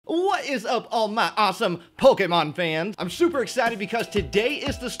What is up, all my awesome Pokemon fans? I'm super excited because today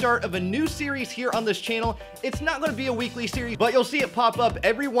is the start of a new series here on this channel. It's not going to be a weekly series, but you'll see it pop up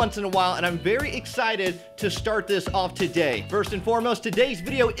every once in a while, and I'm very excited to start this off today. First and foremost, today's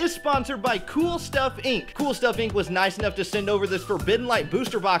video is sponsored by Cool Stuff Inc. Cool Stuff Inc. was nice enough to send over this Forbidden Light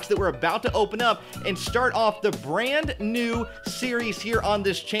booster box that we're about to open up and start off the brand new series here on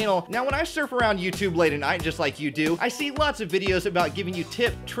this channel. Now, when I surf around YouTube late at night, just like you do, I see lots of videos about giving you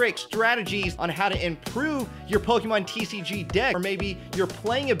tips, tricks, strategies on how to improve your Pokemon TCG deck or maybe your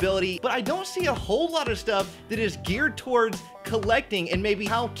playing ability, but I don't see a whole lot of stuff that is geared towards collecting and maybe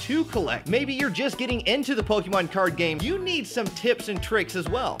how to collect. Maybe you're just getting into the Pokemon card game. You need some tips and tricks as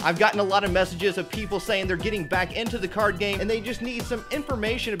well. I've gotten a lot of messages of people saying they're getting back into the card game and they just need some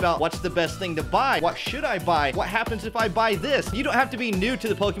information about what's the best thing to buy, what should I buy, what happens if I buy this. You don't have to be new to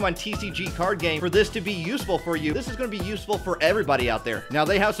the Pokemon TCG card game for this to be useful for you. This is going to be useful for everybody out there. Now,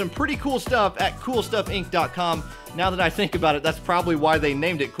 they have some pretty cool stuff at coolstuffinc.com. Now that I think about it, that's probably why they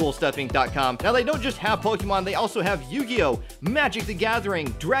named it coolstuffinc.com. Now, they don't just have Pokemon, they also have Yu-Gi-Oh!, Magic the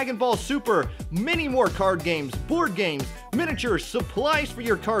Gathering, Dragon Ball Super, many more card games, board games, miniatures, supplies for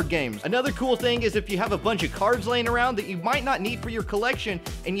your card games. Another cool thing is if you have a bunch of cards laying around that you might not need for your collection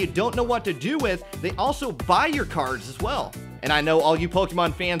and you don't know what to do with, they also buy your cards as well. And I know all you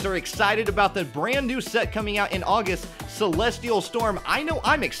Pokemon fans are excited about the brand new set coming out in August, Celestial Storm. I know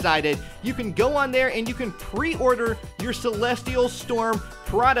I'm excited. You can go on there and you can pre-order your Celestial Storm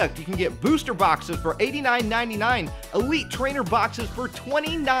product. You can get booster boxes for $89.99, Elite Trainer boxes for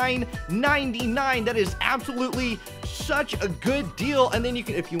 $29.99. That is absolutely such a good deal. And then you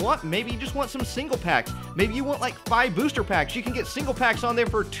can, if you want, maybe you just want some single packs. Maybe you want like 5 booster packs. You can get single packs on there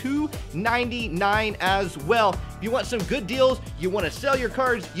for $2.99 as well. If you want some good deals, you want to sell your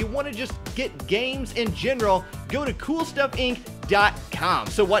cards, you want to just get games in general, go to coolstuffinc.com.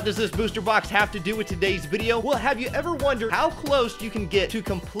 So what does this booster box have to do with today's video? Well, have you ever wondered how close you can get to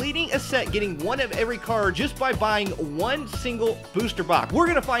completing a set, getting one of every card just by buying one single booster box? We're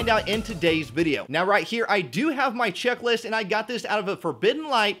gonna find out in today's video. Now, right here, I do have my checklist, and I got this out of a Forbidden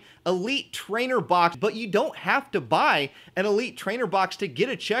Light Elite Trainer box, but you don't have to buy an Elite Trainer box to get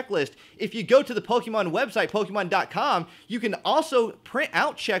a checklist. If you go to the Pokemon website, Pokemon.com, you can also print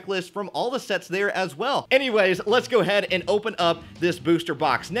out checklists from all the sets there as well. Anyways, let's go ahead and open up this booster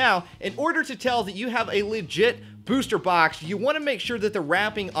box. Now, in order to tell that you have a legit booster box, you want to make sure that the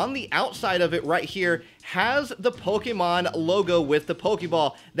wrapping on the outside of it right here has the Pokemon logo with the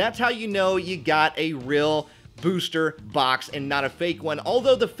Pokeball. That's how you know you got a real booster box and not a fake one.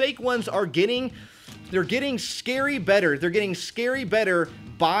 Although the fake ones are they're getting scary better. They're getting scary better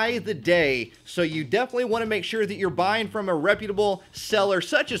by the day. So you definitely want to make sure that you're buying from a reputable seller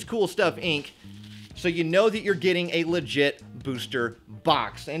such as Cool Stuff Inc. so you know that you're getting a legit booster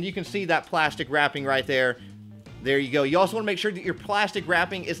box. And you can see that plastic wrapping right there. There you go. You also want to make sure that your plastic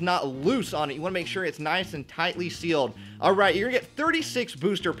wrapping is not loose on it. You want to make sure it's nice and tightly sealed. All right, you're going to get 36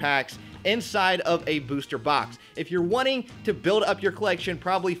 booster packs inside of a booster box. If you're wanting to build up your collection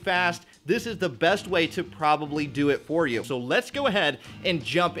probably fast, this is the best way to probably do it for you. So let's go ahead and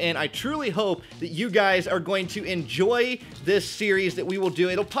jump in. I truly hope that you guys are going to enjoy this series that we will do.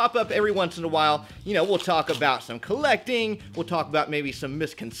 It'll pop up every once in a while. You know, we'll talk about some collecting. We'll talk about maybe some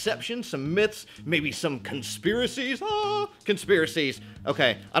misconceptions, some myths, maybe some conspiracies. Conspiracies.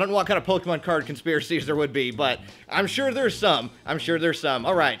 Okay, I don't know what kind of Pokemon card conspiracies there would be, but I'm sure there's some. I'm sure there's some.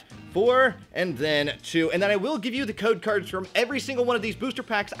 All right. 4 and then 2, and then I will give you the code cards from every single one of these booster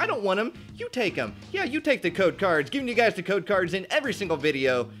packs. I don't want them, you take them. Yeah, you take the code cards, giving you guys the code cards in every single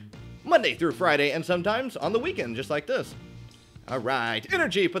video, Monday through Friday, and sometimes on the weekend, just like this. All right,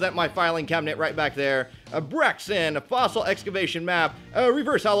 Energy, put that in my filing cabinet right back there. A Braxton, a Fossil Excavation Map, a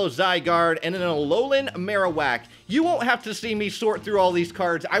Reverse Hollow Zygarde, and then a Alolan Marowak. You won't have to see me sort through all these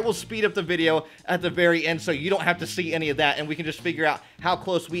cards. I will speed up the video at the very end so you don't have to see any of that, and we can just figure out how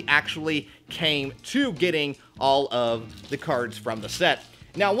close we actually came to getting all of the cards from the set.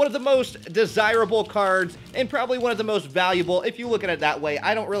 Now, one of the most desirable cards, and probably one of the most valuable, if you look at it that way.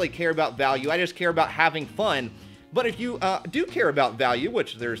 I don't really care about value, I just care about having fun. But if you do care about value,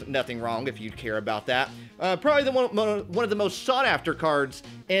 which there's nothing wrong if you care about that, probably one of the most sought-after cards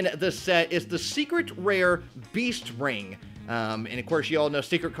in the set is the Secret Rare Beast Ring. And of course, you all know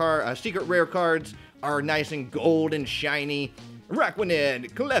secret rare cards are nice and gold and shiny.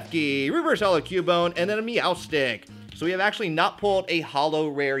 Raquanid, Klefki, Reverse Hollow Cubone, and then a Meowstic. So we have actually not pulled a Hollow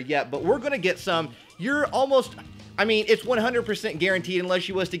Rare yet, but we're going to get some. You're almost I mean, it's 100% guaranteed unless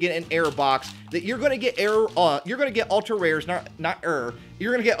you was to get an error box that you're going to get you're going to get ultra rares, not error.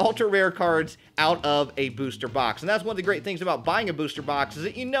 You're going to get ultra rare cards out of a booster box. And that's one of the great things about buying a booster box is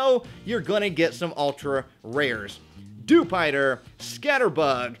that you know you're going to get some ultra rares. Dupiter,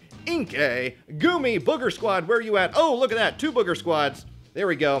 Scatterbug, Inkay, Goomy, Booger Squad, where are you at? Oh, look at that, 2 Booger Squads. There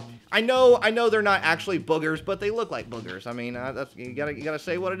we go. I know they're not actually boogers, but they look like boogers. I mean, that's you gotta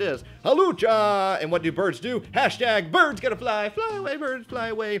say what it is. Halucha! And what do birds do? Hashtag birds gotta fly, fly away, birds fly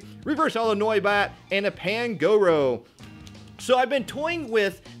away. Reverse Hollow Noibat and a Pangoro. So I've been toying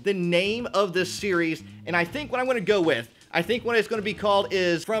with the name of this series, and I think what I'm gonna go with, I think what it's going to be called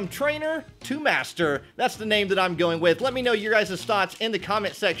is From Trainer to Master. That's the name that I'm going with. Let me know your guys' thoughts in the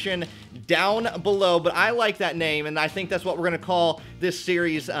comment section down below, but I like that name, and I think that's what we're going to call this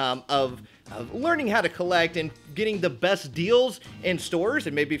series of learning how to collect and getting the best deals in stores,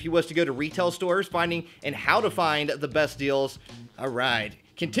 and maybe if you was to go to retail stores, finding and how to find the best deals. All right,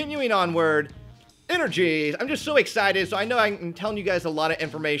 continuing onward. Energies. I'm just so excited. So I know I'm telling you guys a lot of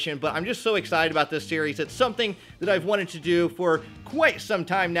information, but I'm just so excited about this series. It's something that I've wanted to do for quite some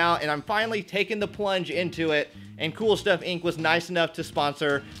time now, and I'm finally taking the plunge into it. And Cool Stuff Inc. was nice enough to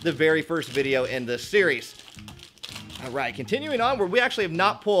sponsor the very first video in this series. All right, continuing on, where we actually have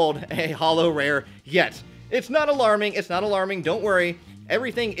not pulled a holo rare yet. It's not alarming. It's not alarming. Don't worry.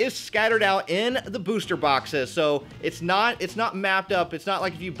 Everything is scattered out in the booster boxes, so it's not mapped up. It's not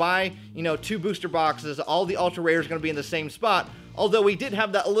like if you buy, you know, 2 booster boxes, all the ultra rares are going to be in the same spot. Although we did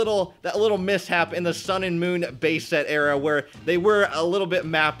have that little mishap in the Sun and Moon base set era where they were a little bit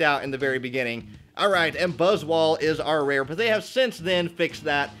mapped out in the very beginning. All right, and Buzzwall is our rare, but they have since then fixed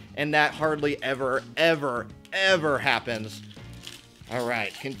that, and that hardly ever happens. All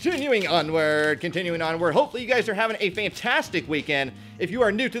right, continuing onward. Hopefully you guys are having a fantastic weekend. If you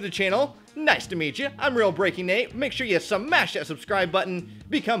are new to the channel, nice to meet you. I'm RealBreakingNate. Make sure you smash that subscribe button.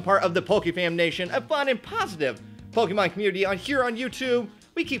 Become part of the PokeFam Nation, a fun and positive Pokemon community here on YouTube.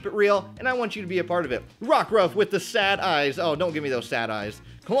 We keep it real, and I want you to be a part of it. Rockruff with the sad eyes. Oh, don't give me those sad eyes.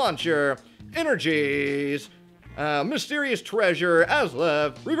 Clauncher, Energies, Mysterious Treasure,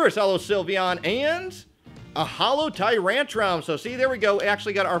 Aslev, Reverse Hollow Sylveon, and a Holo Tyrantrum. So see, there we go. We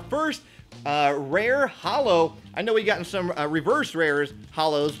actually got our first rare holo. I know we gotten some reverse rares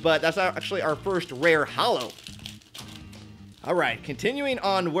holos, but that's actually our first rare holo. All right, continuing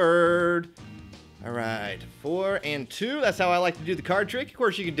onward. All right, 4 and 2. That's how I like to do the card trick. Of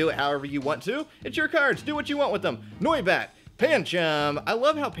course, you can do it however you want to. It's your cards. Do what you want with them. Noibat, Pancham. I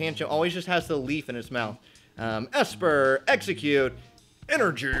love how Pancham always just has the leaf in its mouth. Esper, Execute,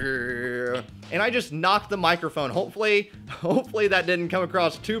 Energy. And I just knocked the microphone. Hopefully that didn't come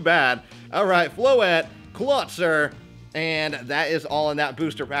across too bad. All right, Floette, Klotzer, and that is all in that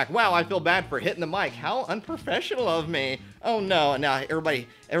booster pack. Wow, I feel bad for hitting the mic. How unprofessional of me. Oh no, now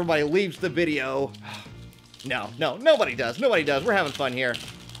everybody leaves the video. No, nobody does. We're having fun here.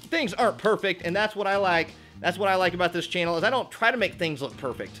 Things aren't perfect, and that's what I like. That's what I like about this channel, is I don't try to make things look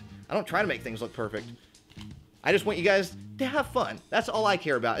perfect. I just want you guys to have fun. That's all I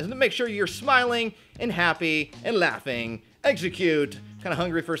care about, is to make sure you're smiling and happy and laughing. Execute. Kind of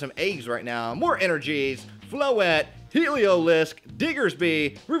hungry for some eggs right now. More Energies. Floette, Heliolisk,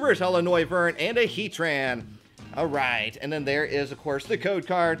 Diggersby, Reverse Hollow Noivern, and a Heatran. All right, and then there is, of course, the code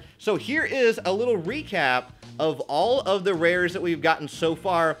card. So here is a little recap of all of the rares that we've gotten so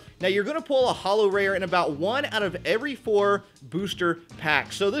far. Now, you're going to pull a holo rare in about 1 out of every 4 booster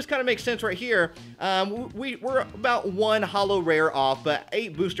packs. So this kind of makes sense right here. We're about 1 holo rare off, but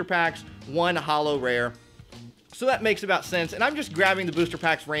 8 booster packs, 1 holo rare. So that makes about sense. And I'm just grabbing the booster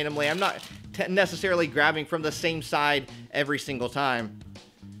packs randomly. I'm not necessarily grabbing from the same side every single time.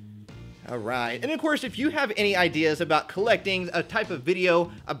 All right, and of course, if you have any ideas about collecting, a type of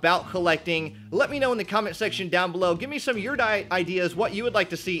video about collecting, let me know in the comment section down below. Give me some of your ideas, what you would like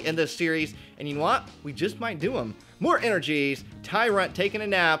to see in this series, and you know what? We just might do them. More Energies, Tyrant taking a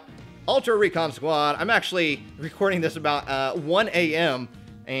nap, Ultra Recon Squad. I'm actually recording this about 1 a.m.,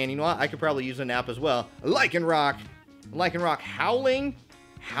 and you know what? I could probably use a nap as well. Lycanroc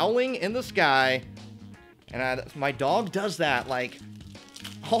howling in the sky, and my dog does that, like,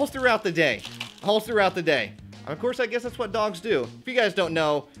 all throughout the day. Of course, I guess that's what dogs do. If you guys don't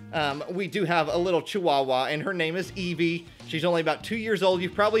know, we do have a little Chihuahua, and her name is Evie. She's only about 2 years old.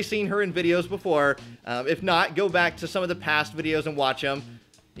 You've probably seen her in videos before. If not, go back to some of the past videos and watch them.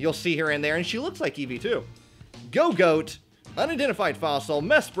 You'll see her in there, and she looks like Evie too. Go-Goat, Unidentified Fossil,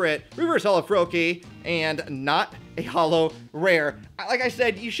 Mesprit, Reverse Hollow Froakie, and not a holo rare. Like I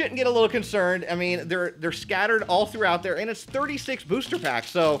said, you shouldn't get a little concerned. I mean, they're scattered all throughout there, and it's 36 booster packs,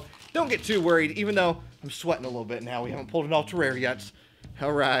 so don't get too worried, even though I'm sweating a little bit now. We haven't pulled an ultra rare yet.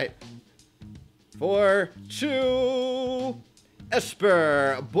 All right. 4, 2,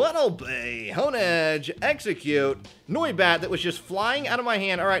 Esper, Buttlebay, Honedge, Execute, Noibat that was just flying out of my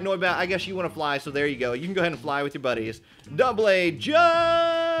hand. All right, Noibat, I guess you want to fly, so there you go. You can go ahead and fly with your buddies. Double A,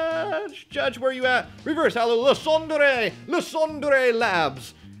 Judge. Judge, where you at? Reverse Holo, Lissandre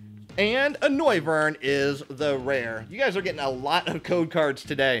Labs. And a Noivern is the rare. You guys are getting a lot of code cards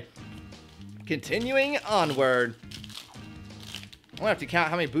today. Continuing onward. I'm gonna have to count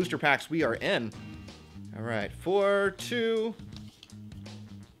how many booster packs we are in. All right, 4, 2.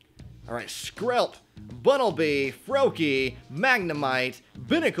 All right, Skrelp, Bunnelby, Froakie, Magnemite,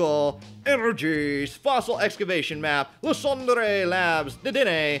 Binnacle, Energies, Fossil Excavation Map, Lissandre Labs,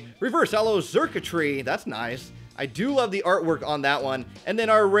 Dedenne, Reverse Holo Xurkitree. That's nice. I do love the artwork on that one. And then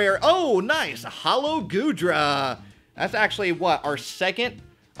our rare, oh, nice, Holo Goodra. That's actually what, our second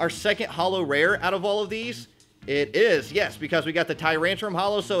holo rare out of all of these? It is, yes, because we got the Tyrantrum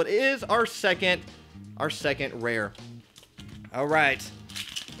holo, so it is our second rare. All right.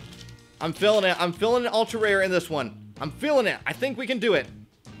 I'm feeling it. I'm feeling an ultra rare in this one. I'm feeling it. I think we can do it.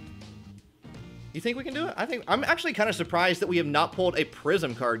 You think we can do it? I'm actually kind of surprised that we have not pulled a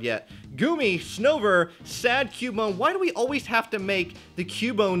Prism card yet. Goomy, Snover, Sad Cubone. Why do we always have to make the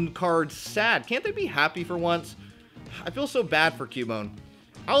Cubone cards sad? Can't they be happy for once? I feel so bad for Cubone.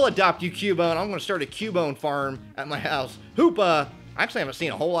 I'll adopt you, Cubone. I'm going to start a Cubone farm at my house. Hoopa. I actually haven't seen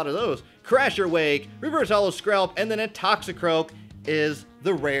a whole lot of those. Crasher Wake, Reverse Holo Skrelp, and then a Toxicroak is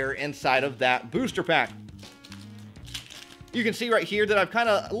the rare inside of that booster pack. You can see right here that I've kind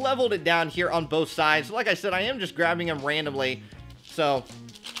of leveled it down here on both sides. Like I said, I am just grabbing them randomly. So,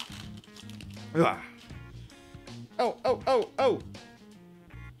 oh.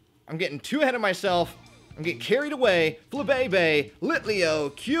 I'm getting too ahead of myself. I'm getting carried away. Flabébé,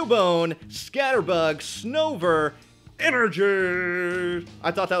 Litleo, Cubone, Scatterbug, Snover, Energy.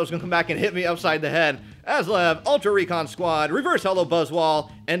 I thought that was going to come back and hit me upside the head. Aslev, Ultra Recon Squad, Reverse Holo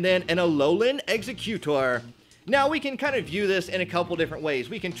Buzzwall, and then an Alolan Executor. Now, we can kind of view this in a couple different ways.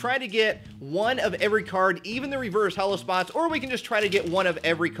 We can try to get one of every card, even the reverse holo spots, or we can just try to get one of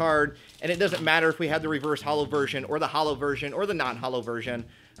every card, and it doesn't matter if we have the reverse holo version, or the holo version, or the non-holo version.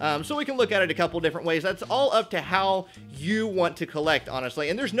 So we can look at it a couple different ways. That's all up to how you want to collect, honestly,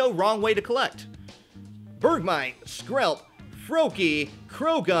 and there's no wrong way to collect. Bergmite, Skrelp, Froakie,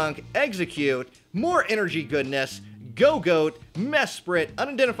 Krogunk, Execute, more energy goodness, Go-Goat, Mesprit,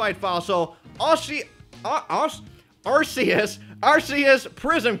 Unidentified Fossil, Arceus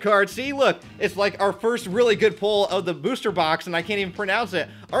Prism card. See, look, it's like our first really good pull of the booster box, and I can't even pronounce it.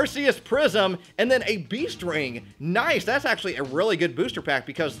 Arceus Prism, and then a Beast Ring. Nice. That's actually a really good booster pack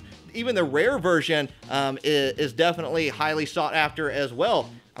because even the rare version is definitely highly sought after as well.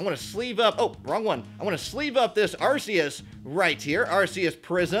 I want to sleeve up, oh, wrong one. I want to sleeve up this Arceus right here, Arceus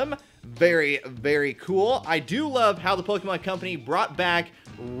Prism. Very, very cool. I do love how the Pokemon Company brought back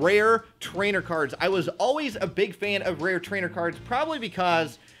rare trainer cards. I was always a big fan of rare trainer cards, probably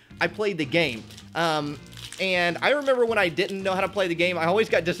because I played the game. And I remember when I didn't know how to play the game, I always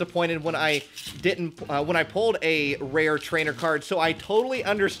got disappointed when I pulled a rare trainer card. So I totally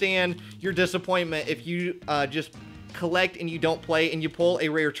understand your disappointment if you just collect and you don't play and you pull a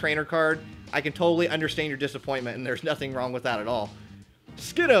rare trainer card. I can totally understand your disappointment, and there's nothing wrong with that at all.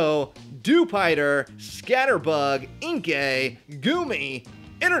 Skiddo, Dewpider, Scatterbug, Inkay, Goomy,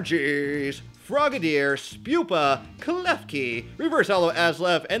 Energies, Frogadier, Spupa, Klefki, Reverse Holo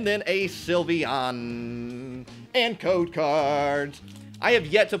Aslev, and then a Sylveon. And code cards. I have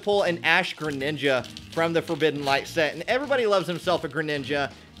yet to pull an Ash Greninja from the Forbidden Light set, and everybody loves himself a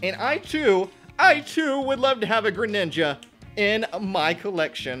Greninja, and I too would love to have a Greninja in my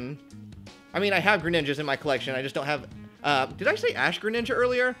collection. I mean, I have Greninjas in my collection, I just don't have... did I say Ash Greninja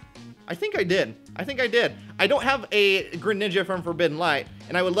earlier? I think I did. I don't have a Greninja from Forbidden Light,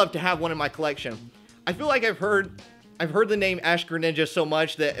 and I would love to have one in my collection. I feel like I've heard the name Ash Greninja so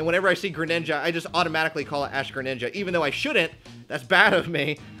much that whenever I see Greninja, I just automatically call it Ash Greninja, even though I shouldn't. That's bad of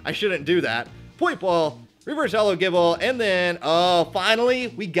me. I shouldn't do that. Point Ball, Reverse Holo Gibble, and then, oh, finally,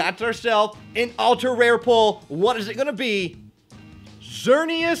 we got ourselves an ultra rare pull. What is it going to be?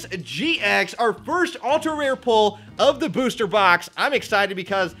 Xerneas GX, our first ultra rare pull of the booster box. I'm excited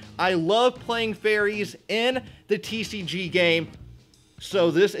because I love playing fairies in the TCG game.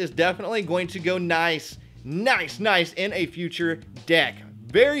 So this is definitely going to go nice in a future deck.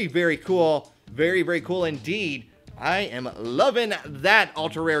 Very, very cool. Very, very cool indeed. I am loving that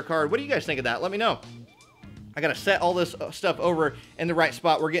ultra rare card. What do you guys think of that? Let me know. I gotta set all this stuff over in the right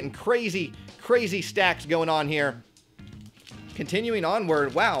spot. We're getting crazy stacks going on here. Continuing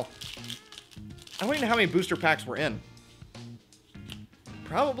onward, wow. I don't even know how many booster packs we're in.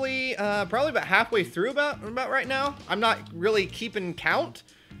 Probably about halfway through about right now. I'm not really keeping count.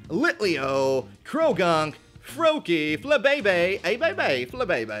 Litleo, Krogunk, Froakie, Flabebe, A-Bebe,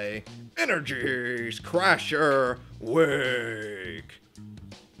 Flabebe, Energies, Crasher, Wake.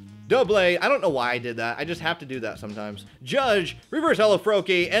 Double-A, I don't know why I did that. I just have to do that sometimes. Judge, Reverse Holo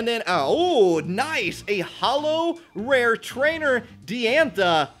Froakie, and then, oh, nice! A Holo Rare Trainer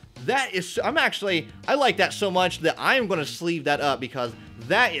Diantha. That is, I like that so much that I am going to sleeve that up because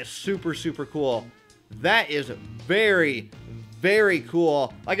that is super, super cool. That is very, very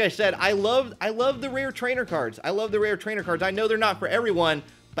cool. Like I said, I love the rare trainer cards. I love the rare trainer cards. I know they're not for everyone,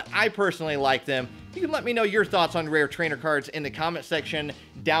 but I personally like them. You can let me know your thoughts on rare trainer cards in the comment section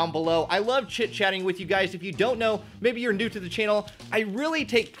down below. I love chit-chatting with you guys. If you don't know, maybe you're new to the channel, I really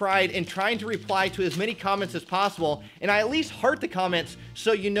take pride in trying to reply to as many comments as possible, and I at least heart the comments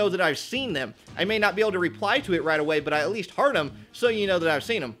so you know that I've seen them. I may not be able to reply to it right away, but I at least heart them so you know that I've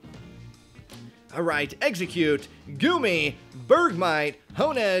seen them. All right, Execute, Goomy, Bergmite,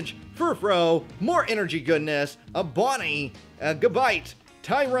 Honedge, Furfro, more energy goodness, a Bonnie, a Gabite,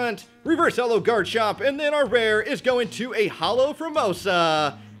 Tyrant, Reverse Holo Guard Shop, and then our rare is going to a Holo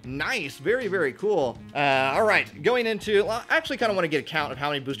Formosa. Nice, very, very cool. All right, going into, well, I actually kind of want to get a count of how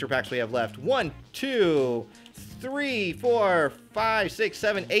many booster packs we have left. 1, 2, 3, 4, 5, 6,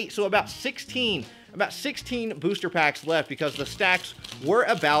 7, 8, so about 16. About 16 booster packs left because the stacks were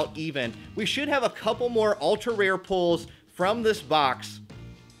about even. We should have a couple more ultra rare pulls from this box.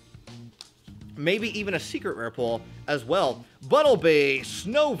 Maybe even a secret rare pull as well. Buttlebee,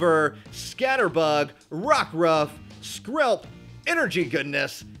 Snover, Scatterbug, Rockruff, Skrelp, Energy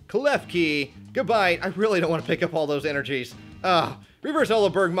Goodness, Klefki, Gabite. I really don't want to pick up all those energies. Reverse Holo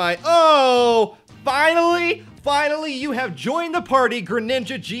Bergmite. Oh, finally, you have joined the party,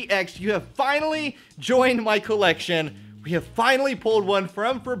 Greninja GX. You have finally joined my collection. We have finally pulled one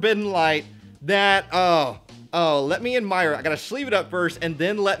from Forbidden Light that, oh, let me admire it. I gotta sleeve it up first, and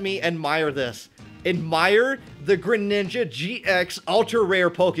then let me admire this. Admire the Greninja GX Ultra Rare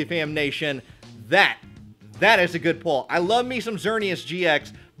Pokefam Nation. That is a good pull. I love me some Xerneas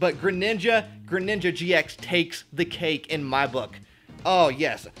GX, but Greninja GX takes the cake in my book. Oh,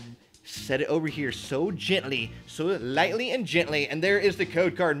 yes. Set it over here so gently, so lightly and gently, and there is the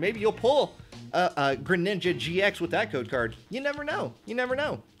code card. Maybe you'll pull Greninja GX with that code card. You never know. You never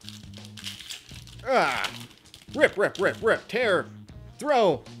know. Rip, rip, rip, rip, tear,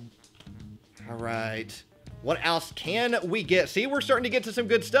 throw. All right. What else can we get? See, we're starting to get to some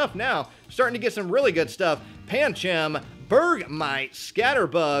good stuff now. Starting to get some really good stuff. Pancham, Bergmite,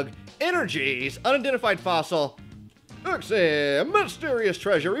 Scatterbug, Energies, Unidentified Fossil, Uxie, Mysterious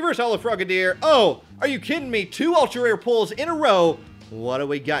Treasure, Reverse Holo Frogadier. Oh, are you kidding me? 2 ultra rare pulls in a row. What do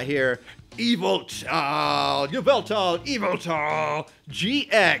we got here? Yveltal, Yveltal,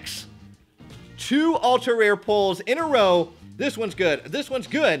 GX. 2 ultra rare pulls in a row. This one's good. This one's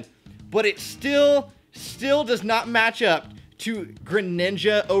good, but it still does not match up to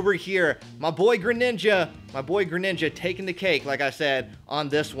Greninja over here. My boy Greninja taking the cake, like I said, on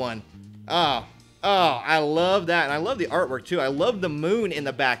this one. Oh, I love that, and I love the artwork too. I love the moon in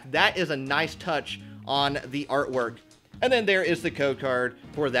the back. That is a nice touch on the artwork. And then there is the code card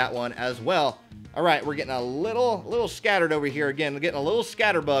for that one as well. All right, we're getting a little scattered over here again. We're getting a little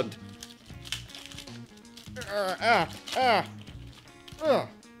scatterbugged.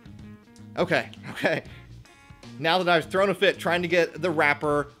 Okay. Now that I've thrown a fit trying to get the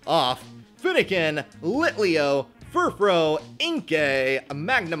wrapper off, Finnegan, Litleo, Furfro, Inkay,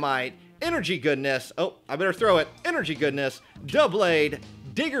 Magnemite, Energy Goodness. Oh, I better throw it. Energy Goodness, Doublade,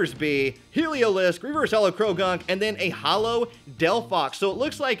 Diggersby, Heliolisk, Reverse Holo Krogunk, and then a Holo Delphox. So it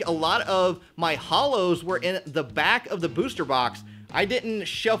looks like a lot of my Holos were in the back of the booster box. I didn't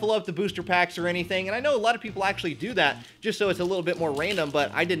shuffle up the booster packs or anything, and I know a lot of people actually do that just so it's a little bit more random,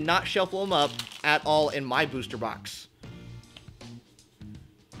 but I did not shuffle them up at all in my booster box.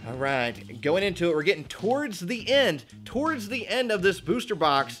 All right, going into it, we're getting towards the end of this booster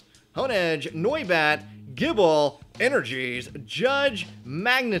box. Honedge, Noibat, Gibble, Energies, Judge,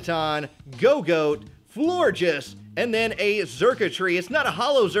 Magneton, Go-Goat, Florges, and then a Xurkitree. It's not a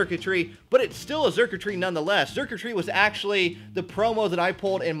holo Xurkitree, but it's still a Xurkitree nonetheless. Xurkitree was actually the promo that I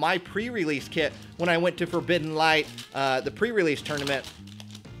pulled in my pre-release kit when I went to Forbidden Light, the pre-release tournament.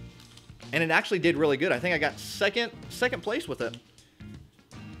 And it actually did really good. I think I got second place with it.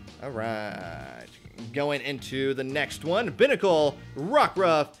 All right. Going into the next one, Binnacle,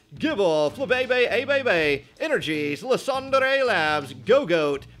 Rockruff, Gibble, Flabebe, Abebe, Energies, Lysandre Labs,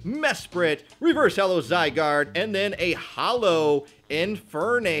 Go-Goat, Mesprit, Reverse Hollow Zygarde, and then a Hollow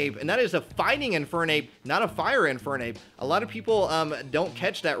Infernape. And that is a Fighting Infernape, not a Fire Infernape. A lot of people don't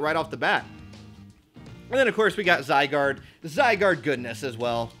catch that right off the bat. And then, of course, we got Zygarde goodness as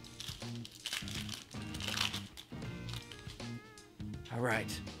well. All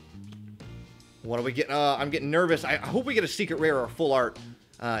right. What are we getting? I'm getting nervous. I hope we get a secret rare or a full art.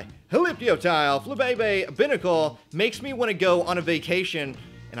 Helioptile, Flabebe, Binnacle makes me want to go on a vacation,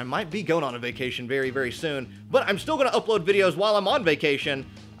 and I might be going on a vacation very, very soon, but I'm still going to upload videos while I'm on vacation.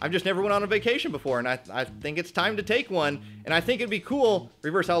 I've just never went on a vacation before, and I think it's time to take one, and I think it'd be cool,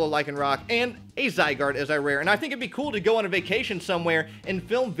 Reverse Hollow Lycanroc, and a Zygarde as I rare, and I think it'd be cool to go on a vacation somewhere and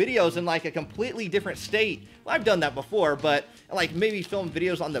film videos in like a completely different state. Well, I've done that before, but like maybe film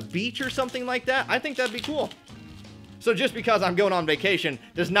videos on the beach or something like that. I think that'd be cool. So just because I'm going on vacation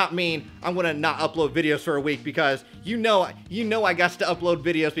does not mean I'm going to not upload videos for a week, because you know I got to upload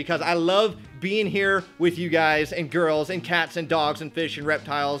videos because I love being here with you guys and girls and cats and dogs and fish and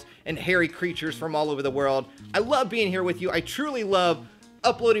reptiles and hairy creatures from all over the world. I love being here with you. I truly love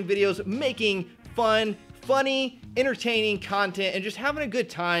uploading videos, making fun, funny, entertaining content, and just having a good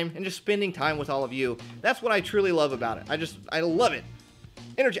time and just spending time with all of you. That's what I truly love about it. I love it.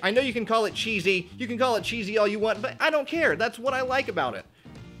 Energy. I know you can call it cheesy. You can call it cheesy all you want, but I don't care. That's what I like about it.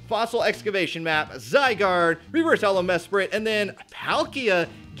 Fossil Excavation Map, Zygarde, Reverse Hollow Mesprit, and then Palkia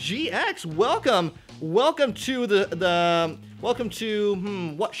GX. Welcome to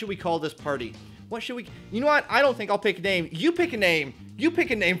what should we call this party? What should we, you know what? I don't think I'll pick a name. You pick a name. You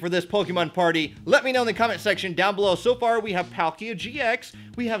pick a name for this Pokemon party. Let me know in the comment section down below. So far, we have Palkia GX,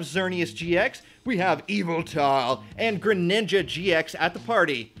 we have Xerneas GX, we have Yveltal, and Greninja GX at the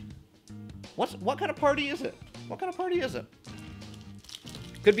party. What kind of party is it? What kind of party is it?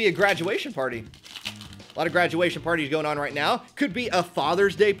 Could be a graduation party. A lot of graduation parties going on right now. Could be a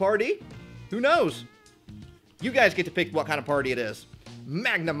Father's Day party. Who knows? You guys get to pick what kind of party it is.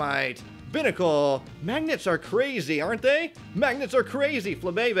 Magnemite, Binnacle. Magnets are crazy, aren't they? Magnets are crazy.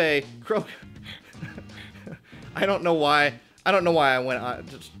 Flabebe, I don't know why I went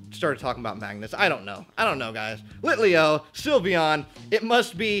just started talking about magnets. I don't know, guys. Litleo, Sylveon. It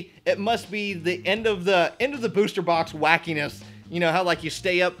must be the end of the booster box wackiness. You know how like you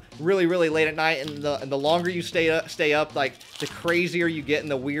stay up really, really late at night, and the longer you stay up, like the crazier you get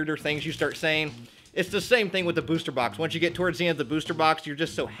and the weirder things you start saying. It's the same thing with the booster box. Once you get towards the end of the booster box, you're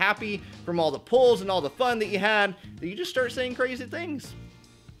just so happy from all the pulls and all the fun that you had that you just start saying crazy things.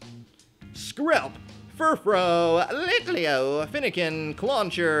 Skrelp, Furfro, Litleo, Finnegan,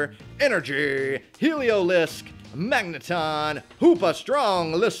 Clauncher, Energy, Heliolisk, Magneton, Hoopa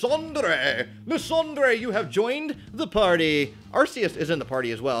Strong, Lysandre. Lysandre, you have joined the party. Arceus is in the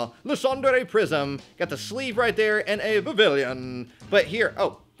party as well. Lysandre Prism, got the sleeve right there and a pavilion. But here,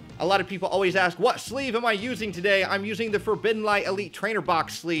 a lot of people always ask, what sleeve am I using today? I'm using the Forbidden Light Elite Trainer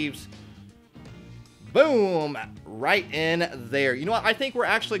Box sleeves. Boom! Right in there. You know what? I think we're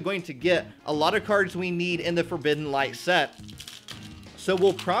actually going to get a lot of cards we need in the Forbidden Light set. So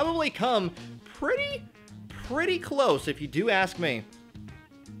we'll probably come pretty close, if you do ask me.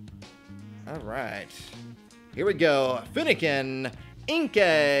 All right. Here we go. Finnegan,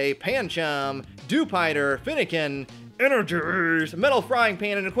 Inkay, Pancham, Dewpider, Finnegan, Energies, Metal Frying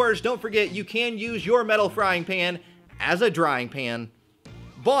Pan, and of course, don't forget, you can use your Metal Frying Pan as a drying pan.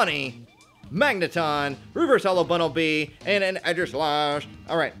 Bonnie, Magneton, Reverse Hollow Bunnelby, and an Edgerslash.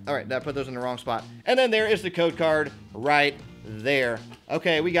 All right, that put those in the wrong spot. And then there is the code card right there.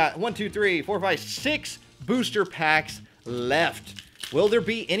 Okay, we got 1, 2, 3, 4, 5, 6 booster packs left. Will there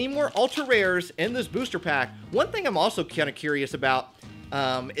be any more ultra rares in this booster pack? One thing I'm also kind of curious about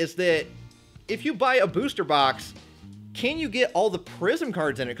is that if you buy a booster box, can you get all the Prism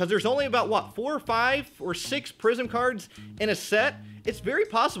cards in it? Because there's only about, what, 4 or 5 or 6 Prism cards in a set. It's very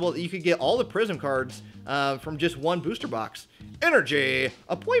possible that you could get all the Prism cards from just one booster box. Energy,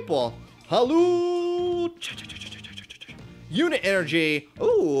 a Poipole, Halloo, Unit Energy.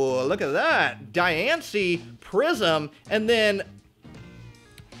 Ooh, look at that. Diancie, Prism, and then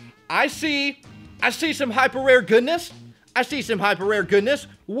I see some hyper rare goodness. I see some hyper rare goodness.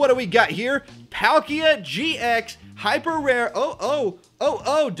 What do we got here? Palkia GX, hyper rare.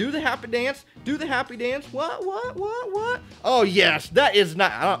 Oh, do the happy dance. Do the happy dance. What? Oh, yes, that is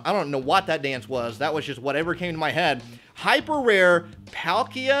not, I don't know what that dance was. That was just whatever came to my head. Hyper rare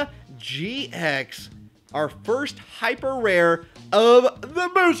Palkia GX. Our first hyper rare of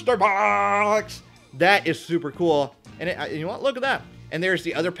the booster box. That is super cool. And you know what? Look at that. And there's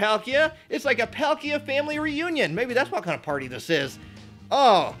the other Palkia. It's like a Palkia family reunion. Maybe that's what kind of party this is.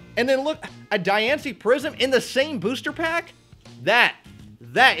 Oh, and then look, a Diancie Prism in the same booster pack? That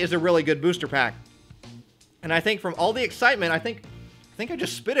is a really good booster pack. And I think from all the excitement, I think I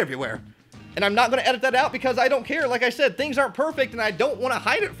just spit everywhere. And I'm not going to edit that out because I don't care. Like I said, things aren't perfect and I don't want to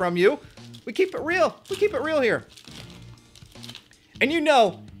hide it from you. We keep it real. We keep it real here. And you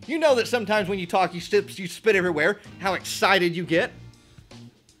know that sometimes when you talk, you spit everywhere. How excited you get.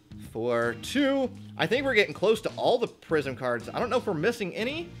 4, 2. I think we're getting close to all the Prism cards. I don't know if we're missing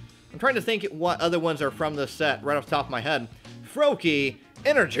any. I'm trying to think what other ones are from this set right off the top of my head. Froakie,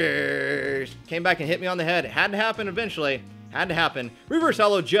 Energy. Came back and hit me on the head. It had to happen eventually. Had to happen. Reverse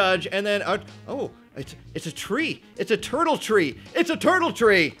Hollow Judge, and then, oh, it's a tree. It's a turtle tree. It's a turtle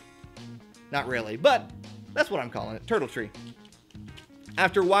tree. Not really, but that's what I'm calling it. Turtle tree.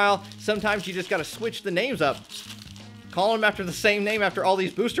 After a while, sometimes you just got to switch the names up. Call them after the same name after all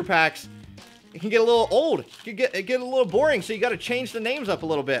these booster packs. It can get a little old. It can get a little boring, so you got to change the names up a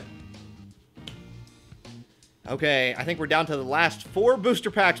little bit. Okay, I think we're down to the last 4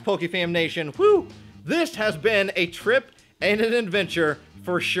 booster packs, PokeFam Nation. Woo! This has been a trip and an adventure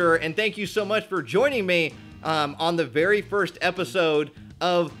for sure. And thank you so much for joining me on the very first episode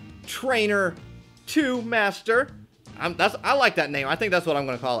of Trainer 2 Master. I like that name. I think that's what I'm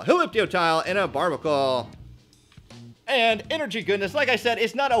going to call it. Helioptile and a Barbacle. And Energy Goodness, like I said,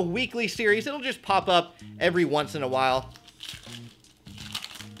 it's not a weekly series. It'll just pop up every once in a while.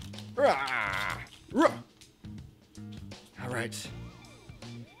 All right.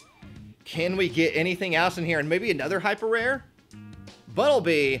 Can we get anything else in here? And maybe another hyper rare?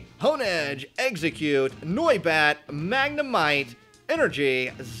 Bunnelby, Honedge, Execute, Noibat, Magnemite,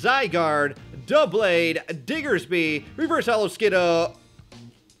 Energy, Zygarde, Doublade, Diggersby, Reverse Hollow Skiddo,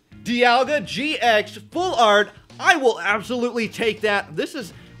 Dialga GX, Full Art. I will absolutely take that. This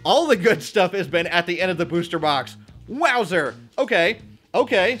is all the good stuff has been at the end of the booster box. Wowzer. Okay,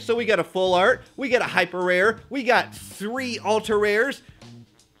 so we got a Full Art, we got a Hyper Rare, we got 3 Ultra Rares,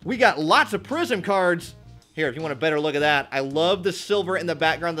 we got lots of Prism cards. Here, if you want a better look at that, I love the silver in the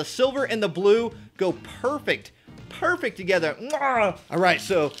background. The silver and the blue go perfect together. All right,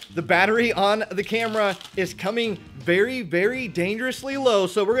 so the battery on the camera is coming very, very dangerously low.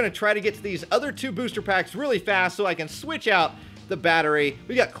 So we're going to try to get to these other 2 booster packs really fast so I can switch out the battery.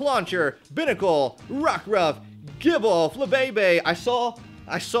 We got Clauncher, Binnacle, Rockruff, Gibble, Flabebe. I saw,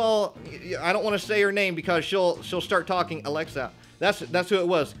 I don't want to say her name because she'll start talking. Alexa. That's who it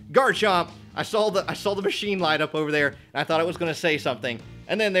was. Garchomp. I saw the machine light up over there, and I thought it was going to say something.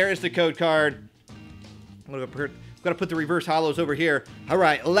 And then there is the code card. I'm gonna put the reverse hollows over here. All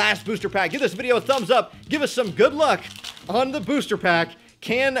right, last booster pack. Give this video a thumbs up. Give us some good luck on the booster pack.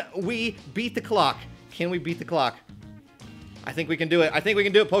 Can we beat the clock? Can we beat the clock? I think we can do it. I think we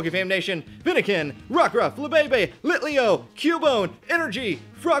can do it, PokeFam Nation. Vinnekin, Rockruff, Flabebe, Litleo, Cubone, Energy,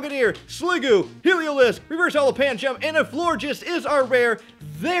 Frogadier, Sliggoo, Heliolisk, Reverse Hollow Pancham, and a Florges is our rare.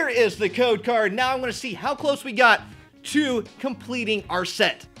 There is the code card. Now I'm going to see how close we got to completing our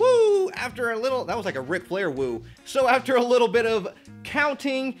set. Woo! After a little, that was like a Ric Flair woo. So after a little bit of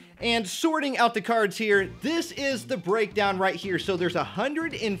counting and sorting out the cards here, this is the breakdown right here. So there's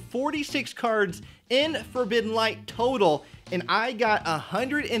 146 cards in Forbidden Light total, and I got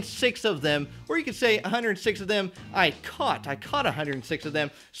 106 of them, or you could say 106 of them I caught 106 of them,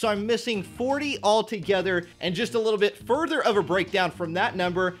 so I'm missing 40 altogether. And just a little bit further of a breakdown from that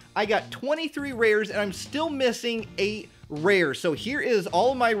number, I got 23 rares and I'm still missing 8 rares. So here is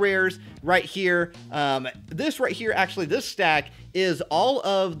all of my rares right here. This right here, actually this stack is all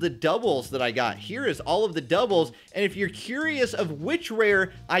of the doubles that I got. Here is all of the doubles, and if you're curious of which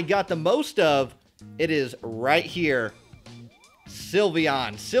rare I got the most of, it is right here.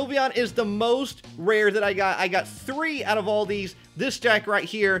 Sylveon. Sylveon is the most rare that I got. I got 3 out of all these. This stack right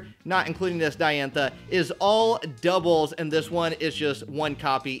here, not including this Diantha, is all doubles, and this one is just 1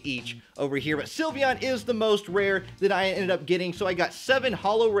 copy each over here. But Sylveon is the most rare that I ended up getting, so I got 7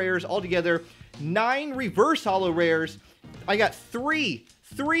 holo rares altogether, 9 reverse holo rares. I got 3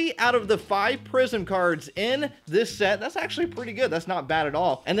 out of the 5 Prism cards in this set. That's actually pretty good. That's not bad at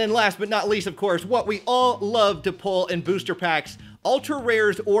all. And then last but not least, of course, what we all love to pull in booster packs, ultra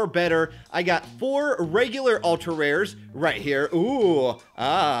rares or better. I got 4 regular ultra rares right here. Ooh,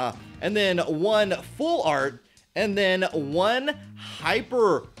 and then 1 full art, and then 1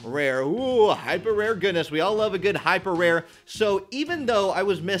 hyper rare. Ooh, hyper rare goodness. We all love a good hyper rare. So even though I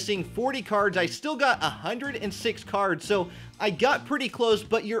was missing 40 cards, I still got 106 cards. So I got pretty close,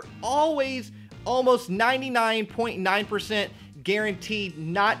 but you're always almost 99.9% guaranteed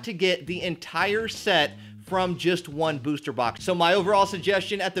not to get the entire set from just one booster box. So my overall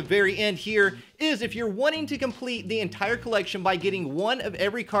suggestion at the very end here is, if you're wanting to complete the entire collection by getting one of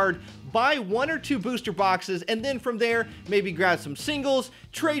every card, buy 1 or 2 booster boxes, and then from there, maybe grab some singles,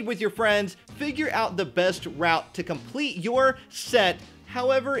 trade with your friends, figure out the best route to complete your set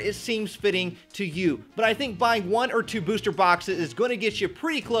however it seems fitting to you. But I think buying 1 or 2 booster boxes is going to get you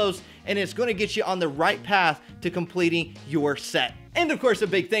pretty close, and it's going to get you on the right path to completing your set. And of course, a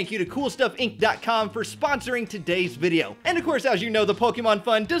big thank you to CoolStuffInc.com for sponsoring today's video. And of course, as you know, the Pokemon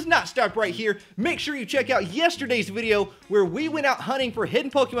fun does not stop right here. Make sure you check out yesterday's video where we went out hunting for hidden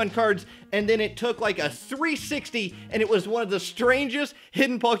Pokemon cards, and then it took like a 360, and it was one of the strangest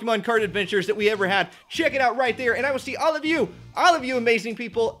hidden Pokemon card adventures that we ever had. Check it out right there, and I will see all of you amazing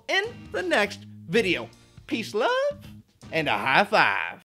people, in the next video. Peace, love, and a high five.